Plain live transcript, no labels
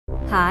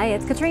Hi,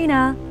 it's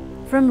Katrina.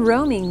 From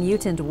roaming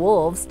mutant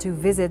wolves to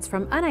visits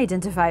from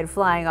unidentified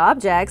flying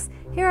objects,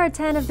 here are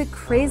 10 of the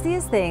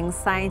craziest things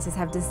scientists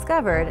have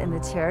discovered in the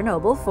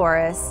Chernobyl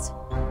forest.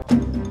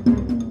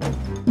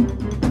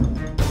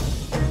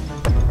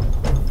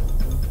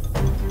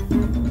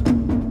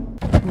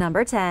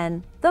 Number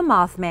 10. The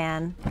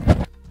Mothman.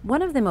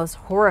 One of the most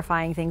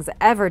horrifying things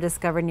ever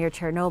discovered near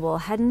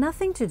Chernobyl had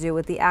nothing to do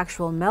with the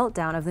actual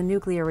meltdown of the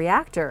nuclear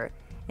reactor.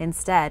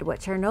 Instead,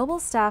 what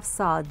Chernobyl staff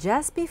saw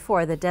just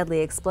before the deadly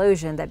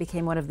explosion that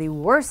became one of the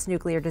worst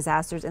nuclear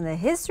disasters in the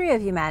history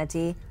of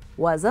humanity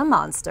was a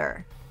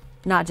monster.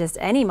 Not just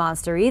any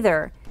monster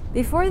either.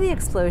 Before the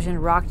explosion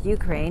rocked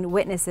Ukraine,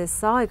 witnesses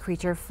saw a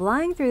creature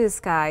flying through the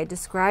sky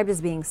described as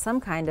being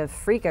some kind of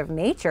freak of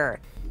nature.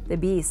 The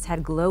beast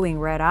had glowing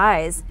red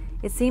eyes,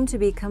 it seemed to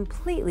be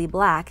completely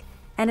black,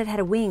 and it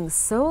had wings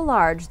so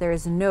large there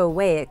is no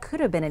way it could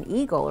have been an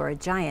eagle or a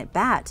giant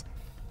bat.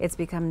 It's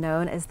become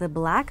known as the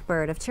Black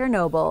Bird of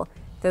Chernobyl,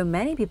 though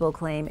many people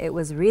claim it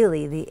was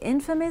really the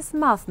infamous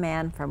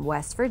Mothman from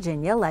West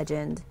Virginia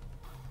legend.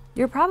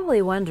 You're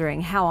probably wondering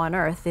how on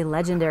earth the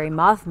legendary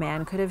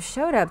Mothman could have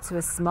showed up to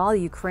a small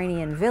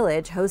Ukrainian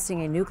village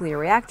hosting a nuclear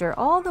reactor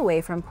all the way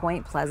from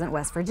Point Pleasant,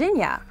 West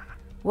Virginia.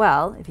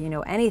 Well, if you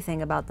know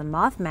anything about the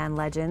Mothman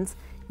legends,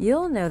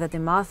 you'll know that the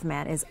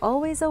Mothman is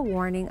always a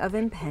warning of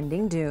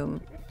impending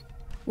doom.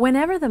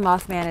 Whenever the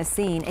Mothman is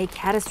seen, a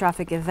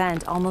catastrophic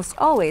event almost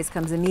always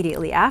comes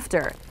immediately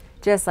after,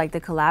 just like the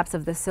collapse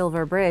of the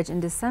Silver Bridge in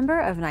December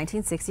of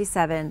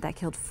 1967 that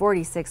killed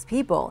 46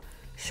 people,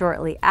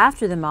 shortly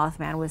after the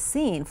Mothman was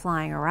seen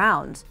flying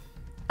around.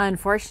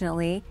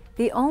 Unfortunately,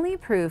 the only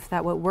proof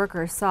that what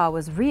workers saw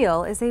was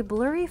real is a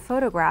blurry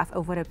photograph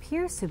of what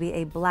appears to be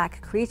a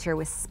black creature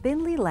with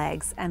spindly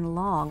legs and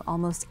long,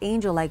 almost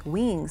angel-like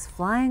wings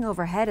flying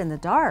overhead in the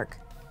dark.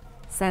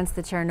 Since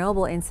the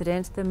Chernobyl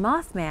incident, the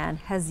Mothman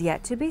has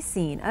yet to be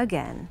seen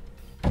again.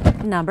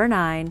 Number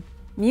 9.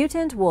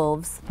 Mutant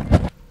wolves.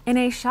 In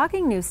a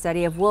shocking new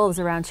study of wolves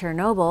around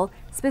Chernobyl,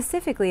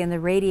 specifically in the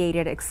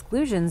radiated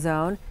exclusion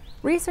zone,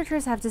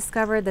 researchers have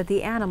discovered that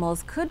the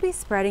animals could be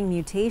spreading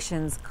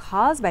mutations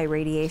caused by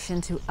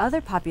radiation to other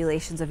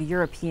populations of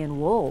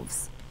European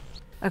wolves.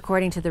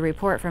 According to the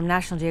report from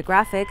National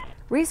Geographic,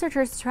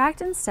 researchers tracked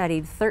and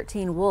studied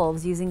 13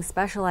 wolves using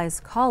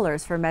specialized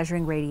collars for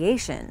measuring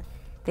radiation.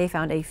 They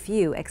found a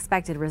few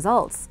expected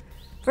results.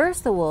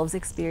 First, the wolves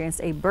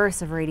experienced a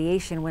burst of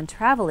radiation when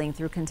traveling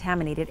through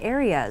contaminated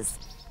areas.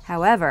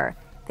 However,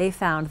 they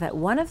found that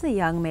one of the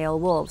young male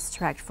wolves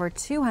trekked for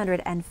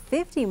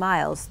 250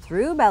 miles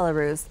through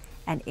Belarus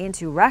and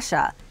into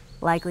Russia,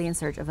 likely in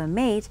search of a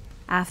mate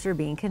after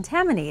being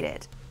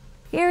contaminated.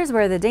 Here's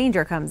where the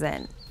danger comes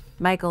in.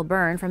 Michael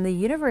Byrne from the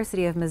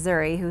University of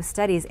Missouri, who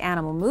studies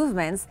animal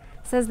movements,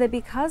 says that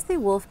because the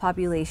wolf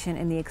population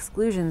in the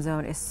exclusion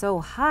zone is so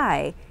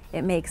high,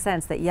 it makes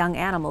sense that young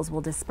animals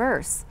will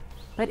disperse.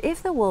 But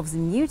if the wolves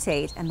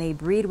mutate and they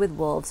breed with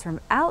wolves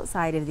from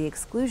outside of the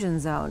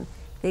exclusion zone,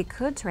 they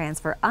could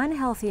transfer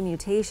unhealthy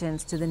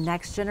mutations to the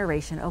next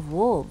generation of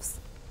wolves.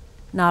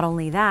 Not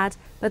only that,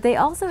 but they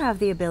also have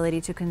the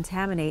ability to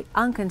contaminate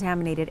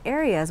uncontaminated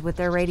areas with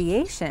their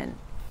radiation.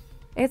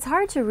 It's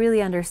hard to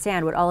really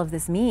understand what all of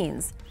this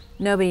means.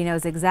 Nobody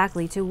knows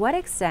exactly to what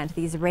extent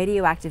these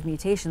radioactive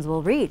mutations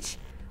will reach.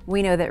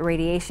 We know that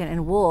radiation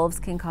in wolves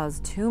can cause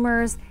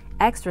tumors,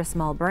 extra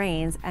small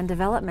brains, and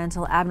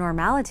developmental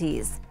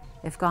abnormalities.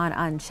 If gone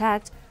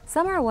unchecked,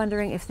 some are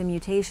wondering if the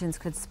mutations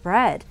could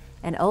spread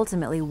and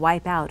ultimately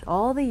wipe out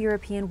all the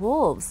European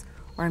wolves,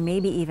 or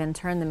maybe even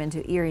turn them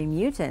into eerie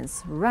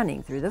mutants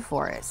running through the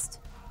forest.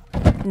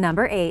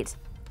 Number 8.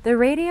 The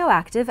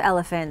radioactive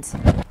elephant.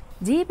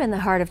 Deep in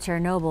the heart of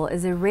Chernobyl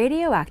is a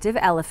radioactive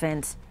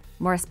elephant.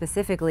 More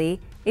specifically,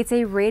 it's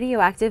a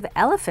radioactive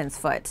elephant's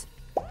foot.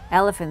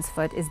 Elephant's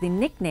foot is the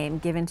nickname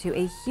given to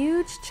a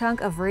huge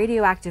chunk of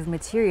radioactive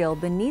material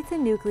beneath the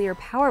nuclear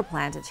power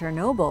plant at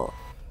Chernobyl.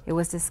 It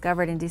was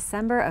discovered in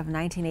December of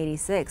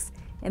 1986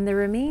 in the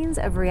remains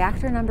of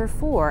reactor number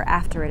 4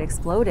 after it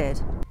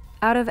exploded.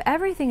 Out of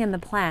everything in the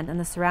plant and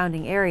the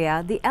surrounding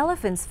area, the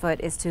elephant's foot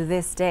is to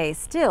this day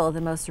still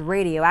the most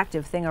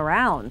radioactive thing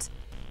around.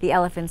 The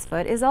elephant's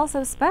foot is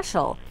also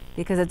special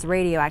because its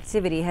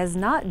radioactivity has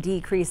not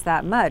decreased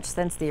that much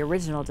since the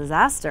original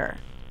disaster.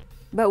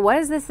 But what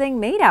is this thing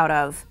made out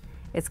of?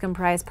 It's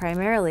comprised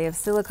primarily of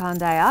silicon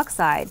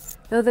dioxide,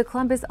 though the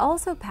clump is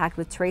also packed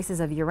with traces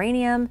of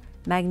uranium,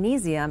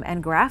 magnesium,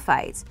 and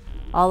graphite.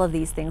 All of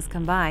these things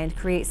combined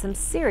create some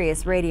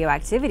serious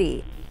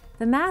radioactivity.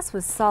 The mass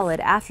was solid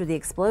after the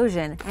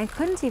explosion and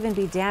couldn't even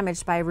be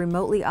damaged by a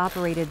remotely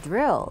operated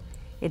drill.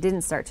 It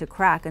didn't start to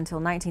crack until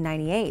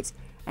 1998,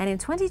 and in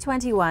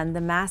 2021 the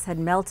mass had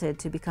melted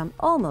to become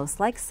almost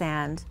like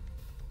sand.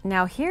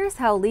 Now here's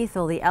how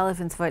lethal the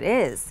elephant's foot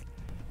is.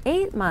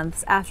 8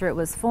 months after it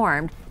was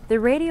formed, the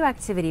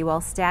radioactivity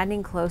while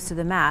standing close to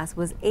the mass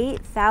was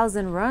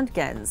 8,000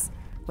 roentgens.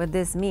 What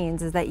this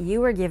means is that you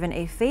were given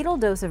a fatal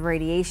dose of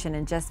radiation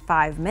in just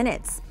 5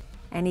 minutes.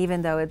 And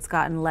even though it's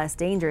gotten less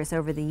dangerous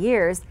over the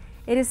years,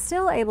 it is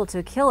still able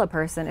to kill a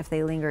person if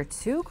they linger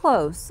too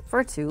close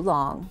for too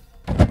long.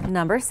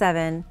 Number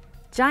 7.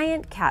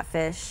 Giant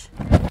catfish.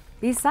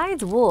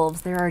 Besides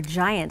wolves, there are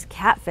giant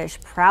catfish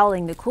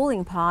prowling the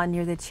cooling pond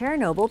near the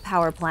Chernobyl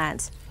power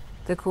plant.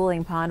 The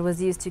cooling pond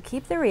was used to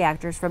keep the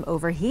reactors from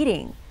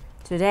overheating.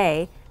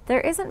 Today, there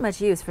isn't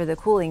much use for the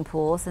cooling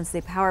pool since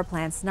the power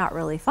plant's not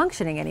really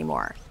functioning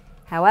anymore.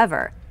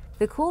 However,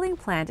 the cooling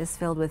plant is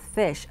filled with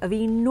fish of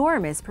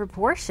enormous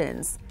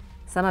proportions.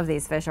 Some of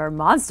these fish are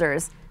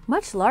monsters,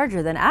 much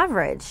larger than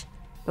average.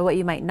 But what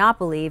you might not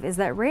believe is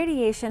that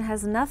radiation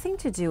has nothing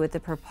to do with the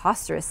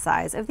preposterous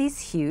size of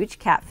these huge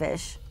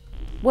catfish.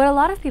 What a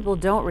lot of people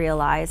don't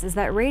realize is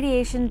that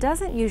radiation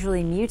doesn't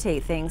usually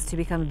mutate things to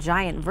become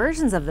giant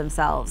versions of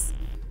themselves.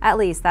 At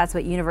least that's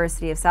what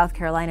University of South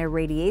Carolina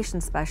radiation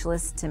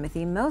specialist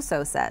Timothy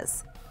Mosso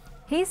says.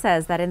 He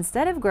says that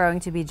instead of growing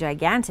to be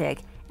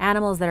gigantic,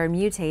 animals that are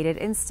mutated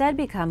instead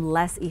become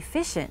less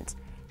efficient.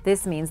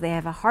 This means they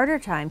have a harder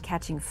time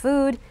catching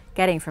food,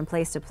 getting from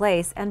place to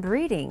place, and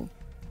breeding.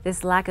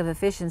 This lack of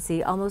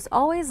efficiency almost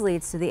always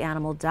leads to the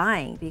animal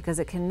dying because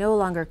it can no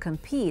longer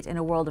compete in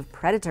a world of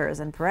predators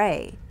and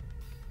prey.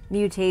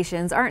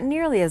 Mutations aren't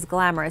nearly as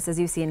glamorous as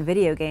you see in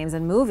video games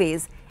and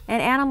movies,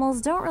 and animals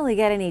don't really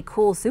get any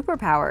cool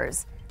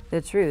superpowers.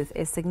 The truth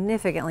is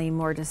significantly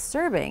more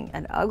disturbing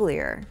and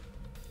uglier.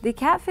 The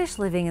catfish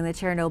living in the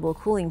Chernobyl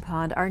cooling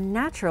pond are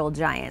natural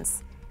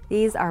giants.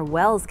 These are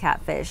Wells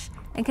catfish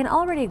and can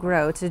already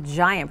grow to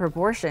giant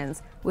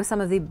proportions, with some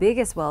of the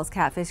biggest Wells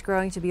catfish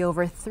growing to be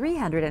over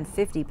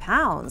 350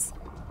 pounds.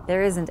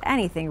 There isn't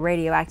anything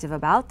radioactive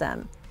about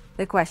them.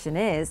 The question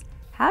is,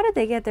 how did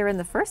they get there in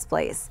the first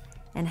place?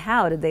 And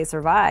how did they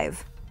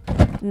survive?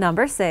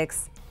 Number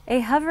 6. A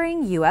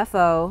hovering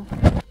UFO.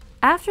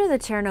 After the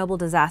Chernobyl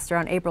disaster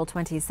on April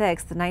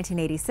 26,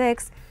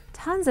 1986,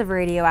 tons of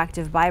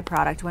radioactive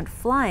byproduct went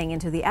flying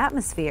into the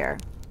atmosphere.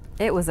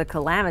 It was a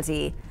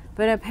calamity,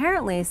 but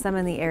apparently some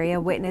in the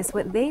area witnessed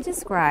what they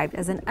described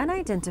as an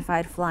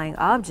unidentified flying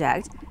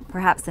object,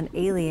 perhaps an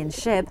alien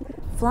ship,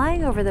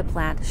 flying over the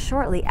plant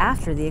shortly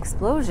after the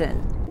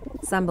explosion.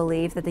 Some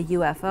believe that the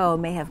UFO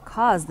may have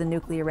caused the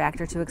nuclear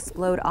reactor to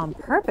explode on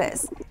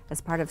purpose,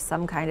 as part of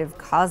some kind of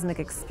cosmic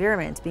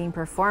experiment being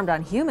performed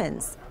on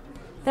humans.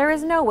 There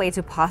is no way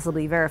to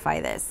possibly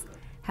verify this.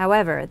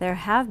 However, there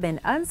have been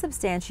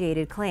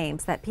unsubstantiated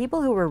claims that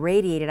people who were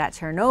radiated at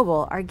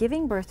Chernobyl are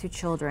giving birth to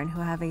children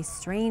who have a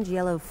strange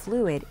yellow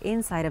fluid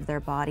inside of their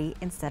body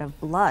instead of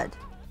blood.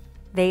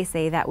 They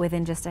say that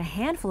within just a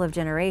handful of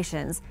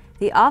generations,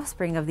 the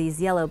offspring of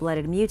these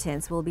yellow-blooded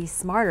mutants will be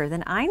smarter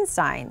than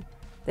Einstein.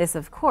 This,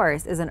 of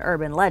course, is an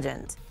urban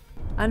legend.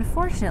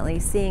 Unfortunately,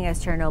 seeing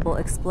as Chernobyl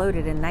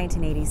exploded in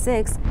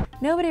 1986,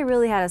 nobody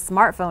really had a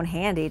smartphone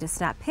handy to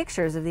snap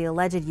pictures of the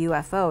alleged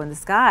UFO in the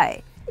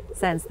sky.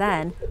 Since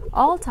then,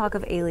 all talk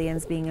of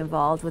aliens being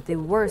involved with the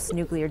worst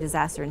nuclear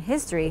disaster in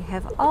history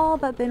have all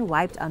but been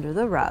wiped under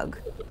the rug.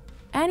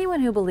 Anyone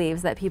who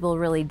believes that people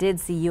really did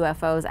see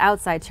UFOs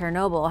outside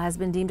Chernobyl has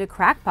been deemed a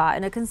crackpot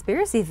and a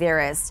conspiracy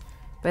theorist.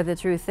 But the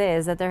truth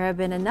is that there have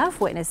been enough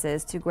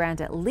witnesses to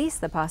grant at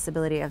least the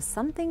possibility of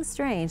something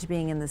strange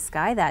being in the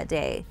sky that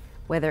day,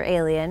 whether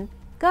alien,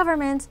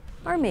 government,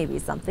 or maybe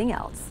something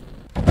else.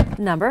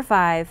 Number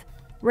 5.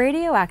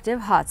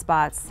 Radioactive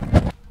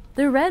hotspots.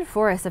 The Red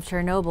Forest of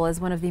Chernobyl is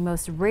one of the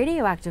most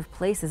radioactive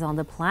places on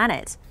the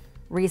planet.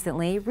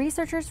 Recently,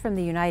 researchers from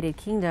the United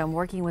Kingdom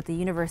working with the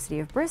University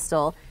of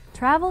Bristol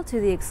traveled to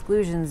the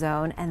exclusion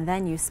zone and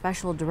then used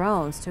special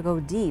drones to go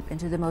deep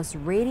into the most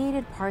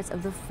radiated parts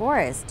of the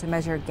forest to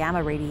measure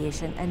gamma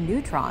radiation and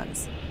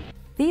neutrons.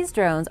 These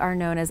drones are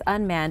known as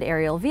unmanned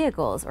aerial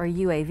vehicles, or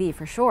UAV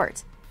for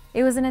short.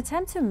 It was an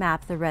attempt to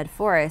map the Red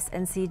Forest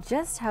and see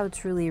just how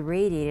truly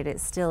radiated it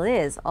still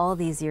is all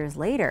these years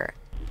later.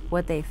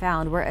 What they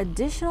found were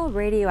additional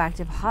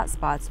radioactive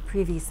hotspots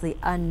previously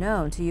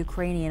unknown to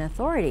Ukrainian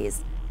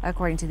authorities,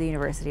 according to the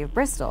University of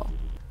Bristol.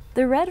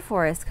 The Red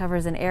Forest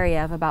covers an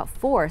area of about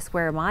 4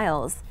 square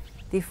miles.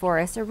 The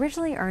forest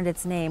originally earned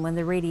its name when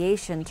the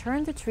radiation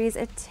turned the trees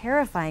a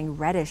terrifying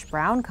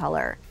reddish-brown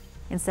color.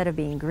 Instead of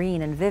being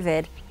green and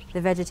vivid,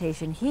 the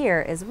vegetation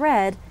here is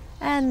red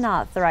and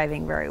not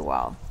thriving very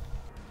well.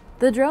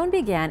 The drone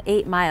began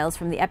 8 miles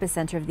from the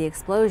epicenter of the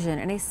explosion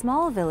in a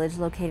small village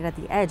located at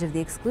the edge of the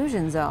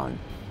exclusion zone.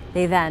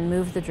 They then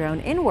moved the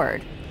drone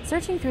inward,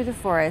 searching through the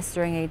forest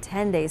during a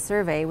 10-day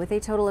survey with a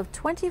total of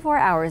 24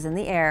 hours in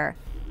the air.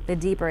 The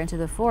deeper into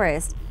the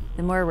forest,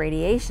 the more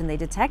radiation they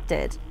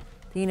detected.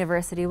 The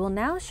university will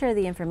now share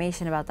the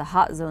information about the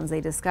hot zones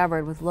they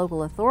discovered with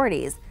local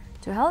authorities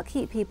to help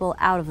keep people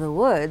out of the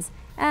woods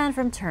and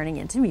from turning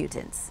into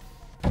mutants.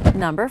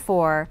 Number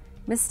 4.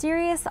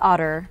 Mysterious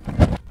otter.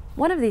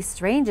 One of the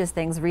strangest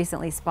things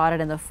recently spotted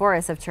in the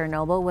forests of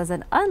Chernobyl was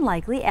an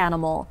unlikely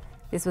animal.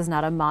 This was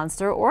not a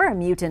monster or a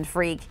mutant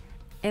freak.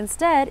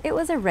 Instead, it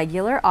was a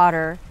regular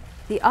otter.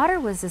 The otter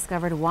was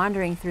discovered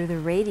wandering through the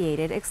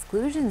radiated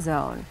exclusion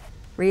zone.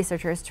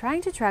 Researchers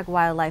trying to track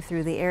wildlife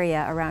through the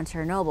area around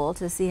Chernobyl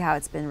to see how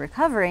it's been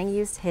recovering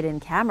used hidden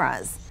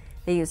cameras.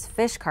 They used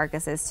fish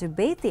carcasses to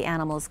bait the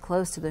animals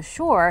close to the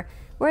shore,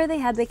 where they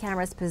had the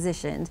cameras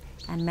positioned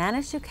and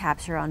managed to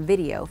capture on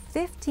video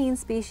 15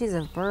 species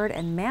of bird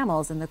and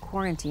mammals in the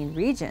quarantined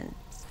region.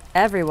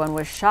 Everyone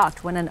was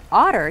shocked when an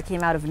otter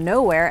came out of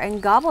nowhere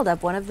and gobbled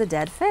up one of the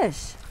dead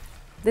fish.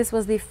 This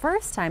was the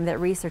first time that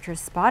researchers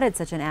spotted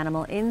such an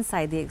animal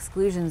inside the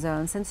exclusion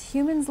zone since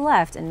humans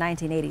left in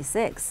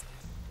 1986.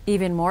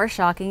 Even more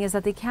shocking is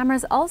that the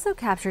cameras also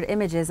captured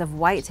images of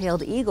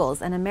white-tailed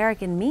eagles and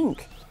American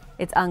mink.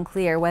 It's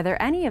unclear whether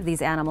any of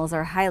these animals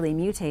are highly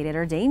mutated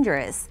or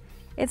dangerous.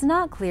 It's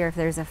not clear if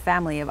there's a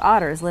family of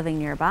otters living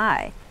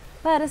nearby,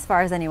 but as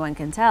far as anyone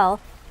can tell,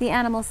 the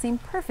animals seem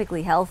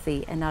perfectly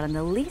healthy and not in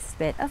the least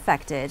bit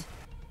affected.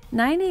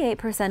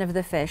 98% of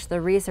the fish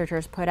the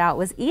researchers put out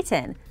was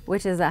eaten,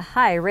 which is a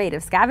high rate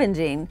of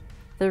scavenging.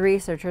 The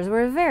researchers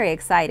were very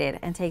excited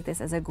and take this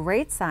as a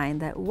great sign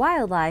that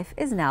wildlife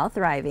is now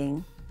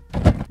thriving.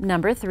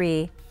 Number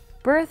 3.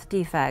 Birth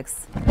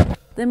defects.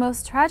 The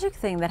most tragic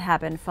thing that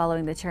happened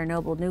following the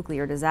Chernobyl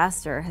nuclear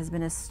disaster has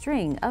been a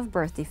string of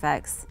birth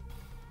defects.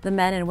 The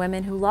men and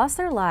women who lost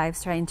their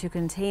lives trying to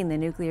contain the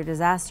nuclear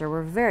disaster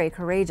were very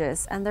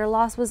courageous, and their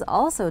loss was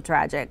also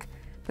tragic.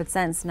 But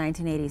since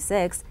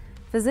 1986,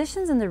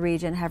 physicians in the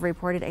region have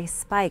reported a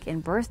spike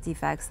in birth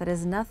defects that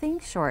is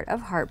nothing short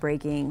of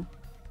heartbreaking.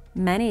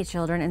 Many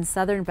children in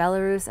southern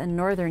Belarus and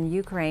northern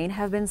Ukraine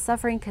have been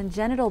suffering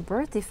congenital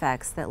birth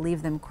defects that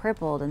leave them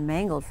crippled and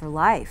mangled for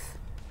life.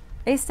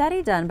 A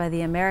study done by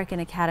the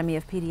American Academy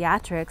of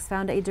Pediatrics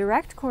found a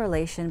direct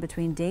correlation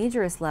between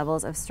dangerous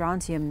levels of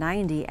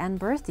strontium-90 and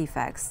birth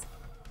defects.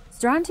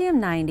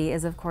 Strontium-90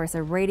 is, of course,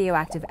 a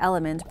radioactive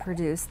element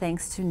produced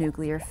thanks to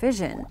nuclear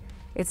fission.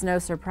 It's no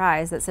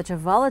surprise that such a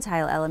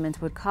volatile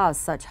element would cause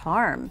such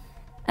harm.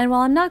 And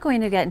while I'm not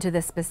going to get into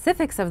the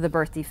specifics of the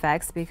birth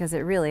defects because it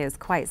really is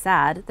quite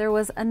sad, there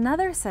was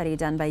another study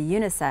done by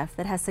UNICEF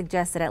that has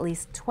suggested at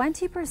least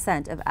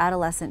 20% of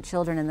adolescent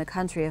children in the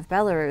country of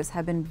Belarus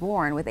have been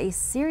born with a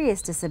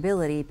serious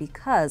disability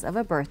because of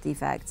a birth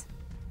defect.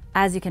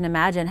 As you can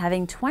imagine,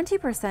 having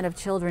 20% of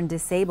children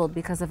disabled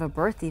because of a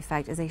birth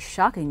defect is a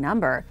shocking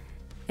number.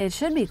 It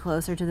should be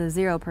closer to the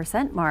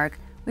 0% mark,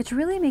 which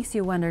really makes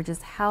you wonder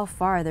just how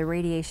far the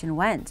radiation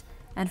went,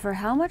 and for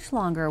how much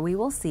longer we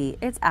will see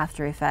its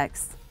after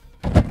effects.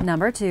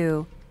 Number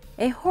 2.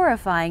 A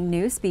horrifying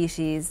new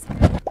species.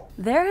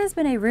 There has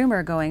been a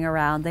rumor going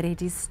around that a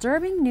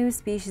disturbing new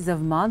species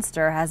of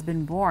monster has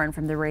been born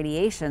from the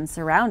radiation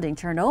surrounding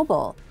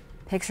Chernobyl.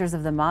 Pictures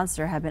of the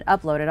monster have been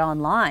uploaded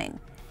online.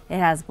 It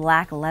has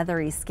black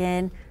leathery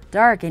skin,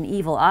 dark and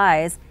evil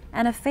eyes,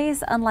 and a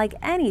face unlike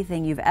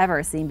anything you've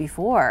ever seen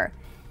before.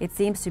 It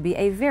seems to be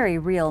a very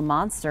real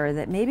monster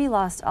that maybe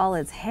lost all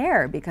its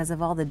hair because of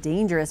all the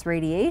dangerous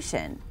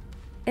radiation.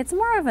 It's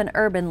more of an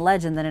urban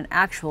legend than an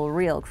actual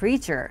real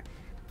creature.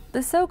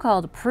 The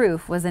so-called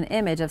proof was an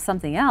image of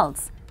something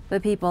else,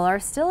 but people are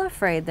still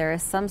afraid there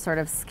is some sort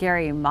of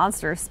scary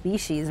monster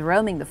species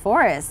roaming the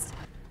forest.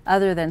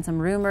 Other than some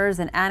rumors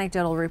and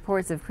anecdotal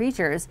reports of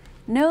creatures,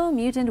 no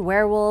mutant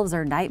werewolves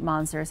or night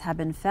monsters have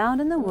been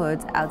found in the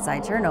woods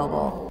outside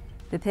Chernobyl.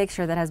 The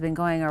picture that has been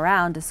going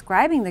around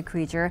describing the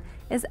creature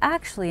is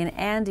actually an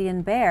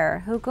Andean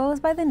bear who goes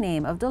by the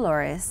name of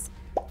Dolores.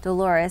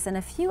 Dolores and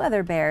a few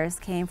other bears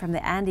came from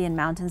the Andean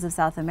mountains of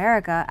South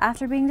America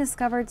after being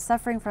discovered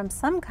suffering from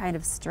some kind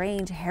of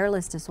strange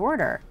hairless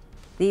disorder.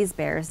 These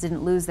bears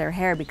didn't lose their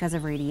hair because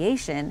of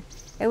radiation.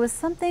 It was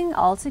something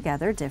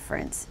altogether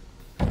different.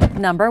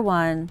 Number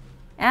 1.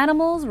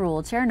 Animals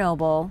rule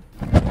Chernobyl.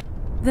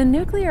 The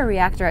nuclear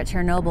reactor at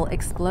Chernobyl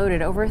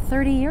exploded over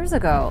 30 years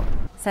ago.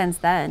 Since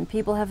then,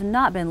 people have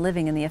not been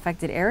living in the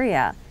affected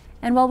area.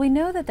 And while we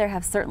know that there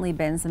have certainly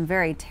been some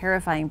very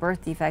terrifying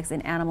birth defects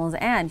in animals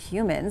and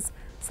humans,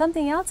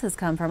 something else has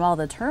come from all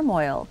the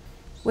turmoil.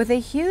 With a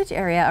huge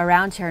area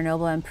around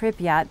Chernobyl and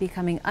Pripyat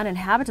becoming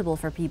uninhabitable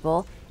for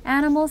people,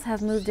 animals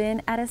have moved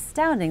in at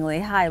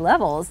astoundingly high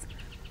levels.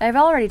 I've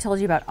already told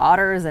you about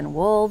otters and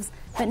wolves,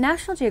 but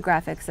National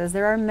Geographic says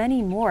there are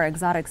many more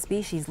exotic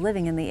species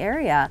living in the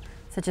area,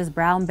 such as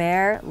brown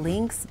bear,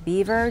 lynx,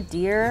 beaver,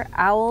 deer,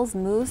 owls,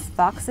 moose,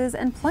 foxes,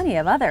 and plenty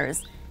of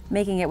others,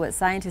 making it what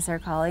scientists are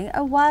calling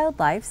a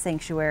wildlife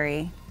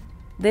sanctuary.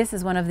 This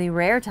is one of the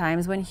rare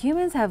times when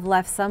humans have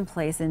left some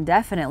place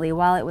indefinitely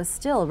while it was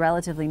still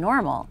relatively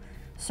normal.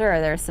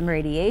 Sure, there's some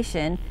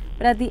radiation,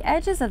 but at the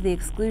edges of the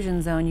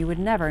exclusion zone you would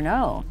never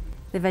know.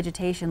 The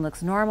vegetation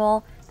looks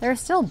normal, there are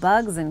still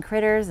bugs and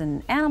critters,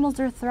 and animals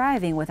are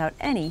thriving without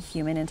any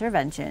human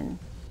intervention.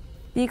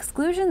 The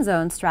exclusion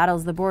zone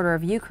straddles the border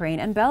of Ukraine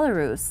and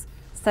Belarus.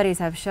 Studies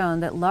have shown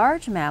that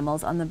large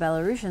mammals on the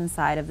Belarusian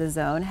side of the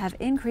zone have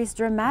increased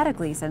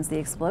dramatically since the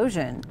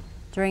explosion.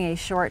 During a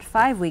short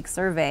 5-week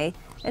survey,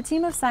 a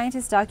team of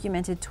scientists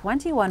documented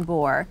 21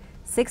 boar,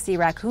 60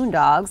 raccoon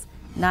dogs,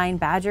 9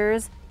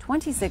 badgers,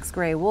 26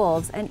 gray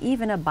wolves, and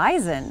even a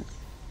bison.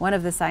 One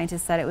of the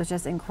scientists said it was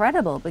just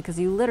incredible because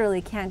you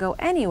literally can't go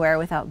anywhere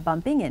without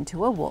bumping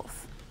into a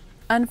wolf.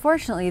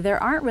 Unfortunately,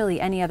 there aren't really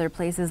any other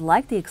places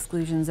like the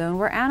exclusion zone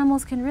where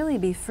animals can really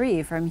be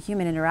free from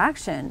human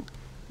interaction.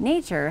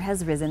 nature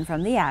has risen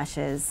from the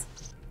ashes.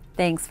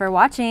 Thanks for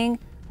watching!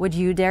 Would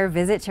you dare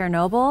visit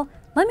Chernobyl?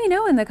 Let me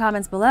know in the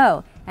comments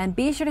below, and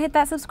be sure to hit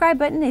that subscribe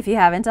button if you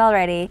haven't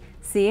already.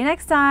 See you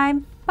next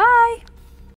time!